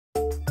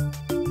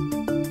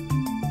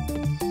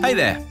Hey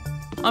there,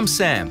 I'm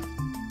Sam.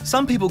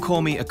 Some people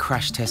call me a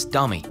crash test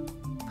dummy.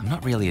 I'm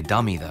not really a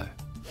dummy though.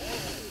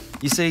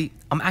 You see,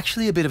 I'm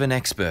actually a bit of an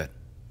expert.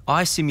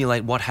 I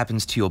simulate what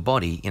happens to your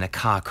body in a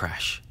car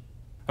crash.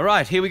 All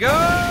right, here we go.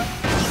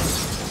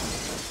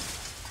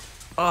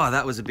 Oh,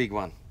 that was a big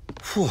one.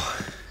 Whew.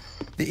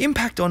 The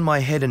impact on my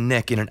head and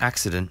neck in an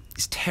accident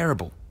is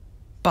terrible.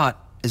 But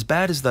as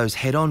bad as those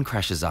head-on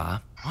crashes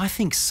are, I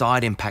think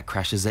side impact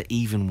crashes are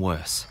even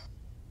worse.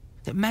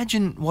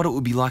 Imagine what it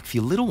would be like for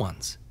your little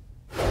ones.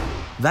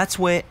 That's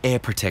where Air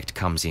Protect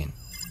comes in,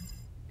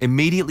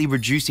 immediately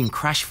reducing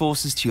crash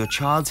forces to your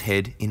child's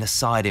head in a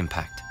side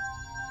impact.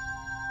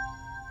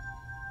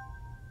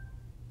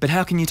 But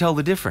how can you tell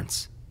the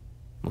difference?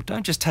 Well,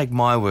 don't just take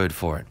my word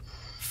for it.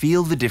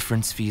 Feel the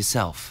difference for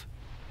yourself.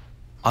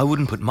 I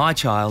wouldn't put my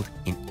child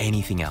in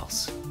anything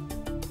else.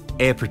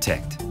 Air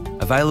Protect,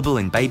 available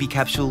in baby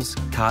capsules,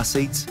 car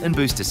seats and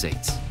booster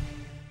seats.